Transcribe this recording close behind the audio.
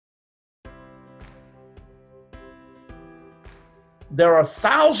There are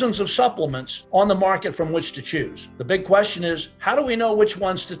thousands of supplements on the market from which to choose. The big question is, how do we know which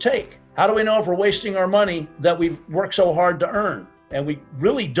ones to take? How do we know if we're wasting our money that we've worked so hard to earn? And we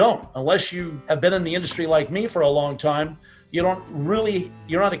really don't, unless you have been in the industry like me for a long time. You're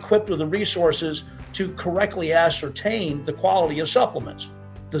not equipped with the resources to correctly ascertain the quality of supplements.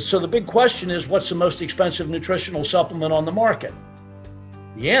 So the big question is, what's the most expensive nutritional supplement on the market?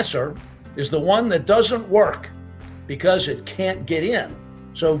 The answer is the one that doesn't work because it can't get in.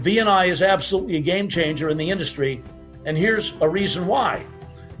 So V&I is absolutely a game changer in the industry, and here's a reason why.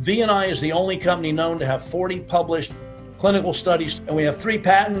 V&I is the only company known to have 40 published clinical studies, and we have 3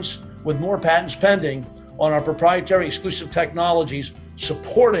 patents with more patents pending on our proprietary exclusive technologies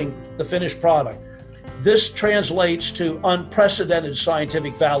supporting the finished product. This translates to unprecedented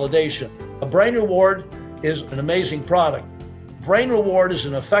scientific validation. A Brain Reward is an amazing product. Brain Reward is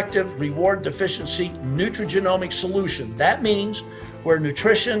an effective reward deficiency nutrigenomic solution. That means where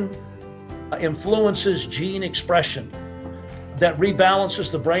nutrition influences gene expression that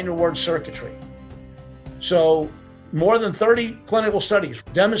rebalances the brain reward circuitry. So more than 30 clinical studies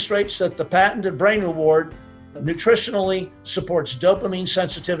demonstrates that the patented Brain Reward nutritionally supports dopamine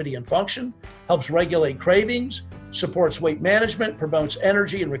sensitivity and function, helps regulate cravings, supports weight management, promotes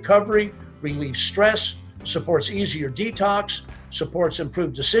energy and recovery, relieves stress, supports easier detox, supports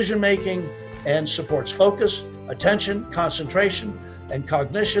improved decision making, and supports focus, attention, concentration, and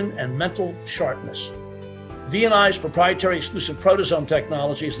cognition and mental sharpness. V&I's proprietary exclusive Prodosome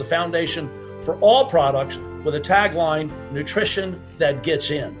technology is the foundation for all products with a tagline, nutrition that gets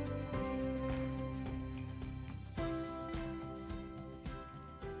in.